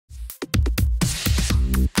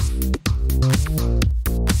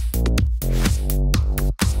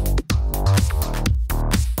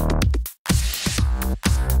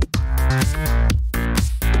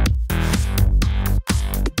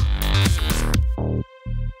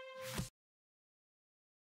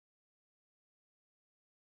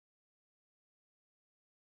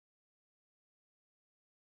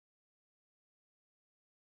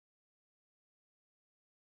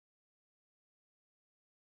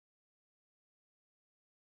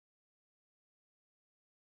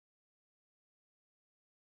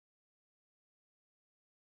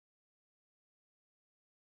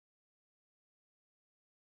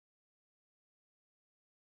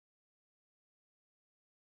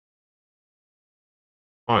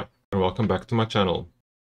and welcome back to my channel.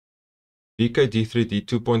 vkd3d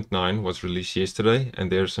 2.9 was released yesterday and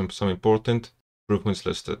there are some important improvements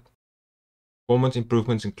listed. Performance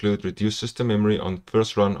improvements include reduced system memory on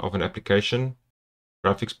first run of an application,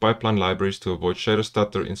 graphics pipeline libraries to avoid shader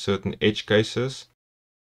stutter in certain edge cases,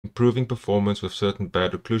 improving performance with certain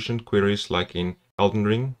bad occlusion queries like in Elden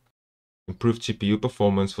Ring, improved CPU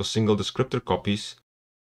performance for single descriptor copies,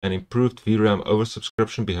 and improved VRAM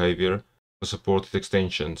oversubscription behavior for supported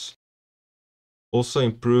extensions. Also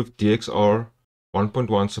improved DXR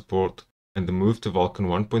 1.1 support and the move to Vulkan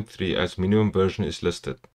 1.3 as minimum version is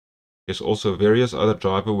listed. There's also various other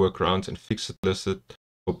driver workarounds and fixes listed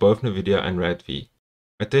for both NVIDIA and RADV.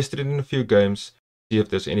 I tested it in a few games to see if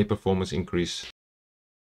there's any performance increase.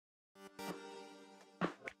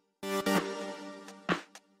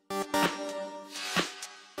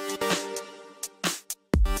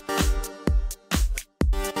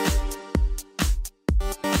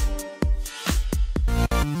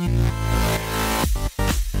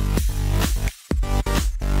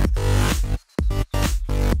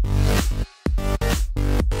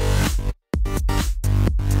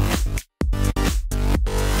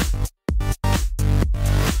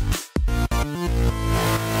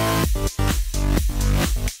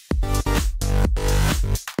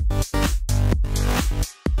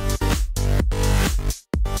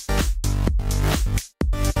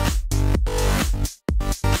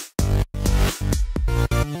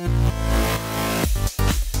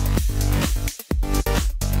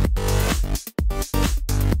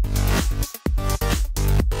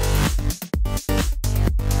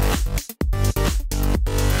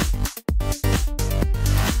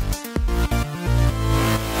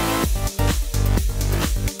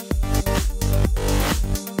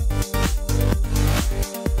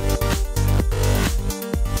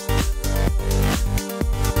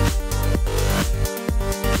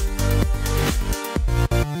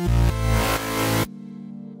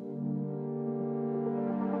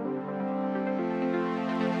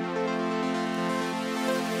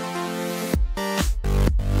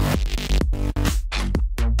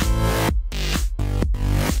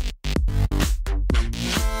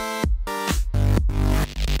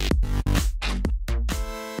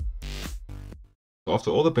 After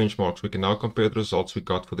all the benchmarks, we can now compare the results we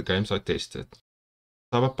got for the games I tested.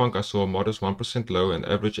 Cyberpunk I saw a modest 1% low and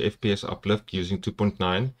average FPS uplift using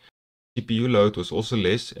 2.9. CPU load was also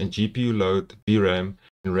less and GPU load, VRAM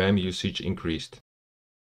and RAM usage increased.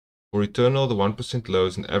 For Eternal, the 1%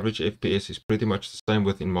 lows and average FPS is pretty much the same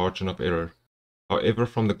within margin of error. However,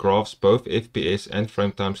 from the graphs, both FPS and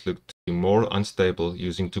frame times looked to be more unstable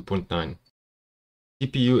using 2.9.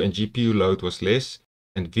 CPU and GPU load was less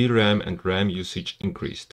and VRAM and RAM usage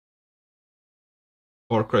increased.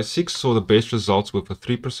 Far Cry 6 saw the best results with a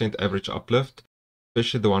 3% average uplift,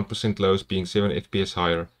 especially the 1% lows being 7 FPS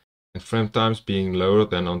higher, and frame times being lower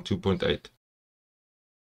than on 2.8.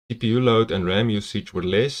 CPU load and RAM usage were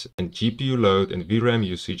less, and GPU load and VRAM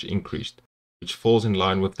usage increased, which falls in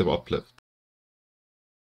line with the uplift.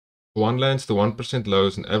 For Wayland, the 1%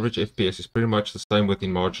 lows and average FPS is pretty much the same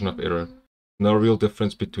within margin of error. No real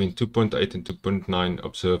difference between 2.8 and 2.9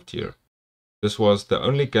 observed here. This was the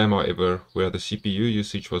only game, however, where the CPU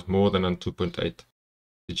usage was more than on 2.8.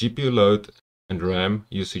 The GPU load and RAM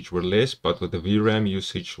usage were less, but with the VRAM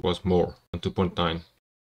usage was more on 2.9.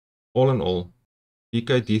 All in all,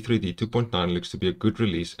 vkd3d 2.9 looks to be a good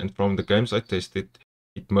release, and from the games I tested,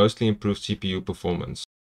 it mostly improved CPU performance.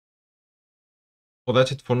 Well,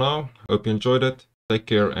 that's it for now. Hope you enjoyed it. Take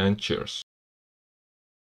care and cheers.